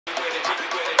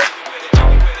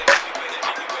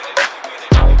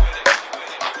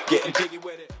you Jiggee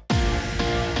with it.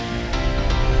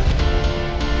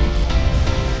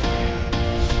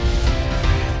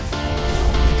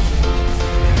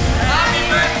 Happy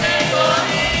birthday,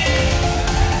 Tony!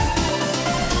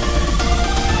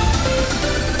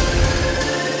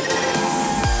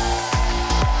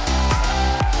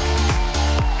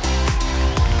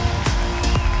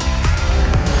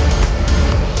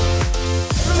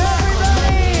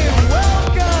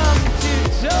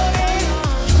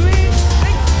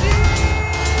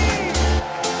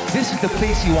 This is the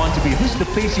place you want to be. This is the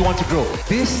place you want to grow.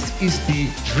 This is the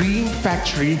dream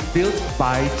factory built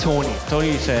by Tony.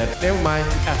 Tony said, never mind,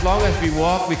 as long as we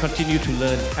walk, we continue to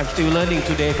learn. I'm still learning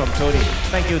today from Tony.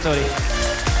 Thank you, Tony.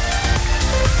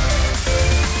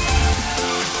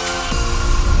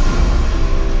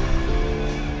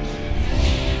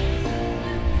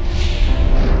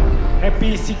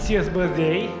 Happy 6th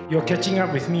birthday. You're catching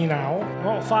up with me now.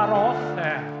 Not far off,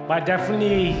 but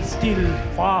definitely still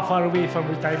far, far away from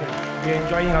retirement. We're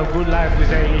enjoying our good life with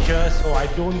AirAsia, so I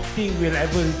don't think we'll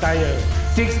ever retire.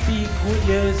 60 good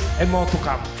years and more to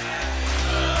come.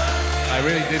 I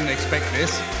really didn't expect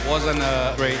this. Wasn't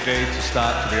a great day to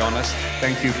start, to be honest.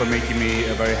 Thank you for making me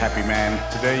a very happy man.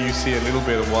 Today you see a little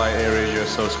bit of why AirAsia is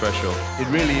so special. It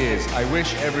really is. I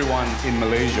wish everyone in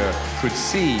Malaysia could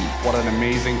see what an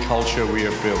amazing culture we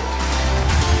have built.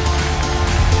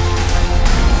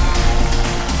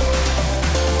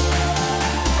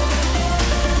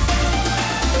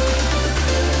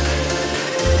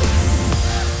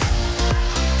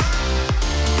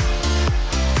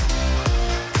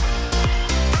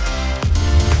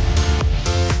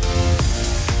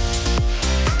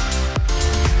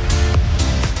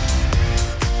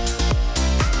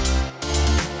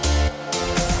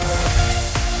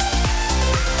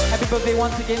 Happy birthday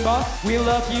once again, boss. We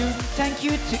love you. Thank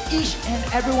you to each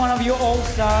and every one of you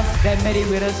all-stars that made it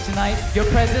with us tonight. Your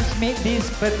presence made this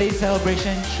birthday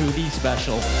celebration truly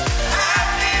special.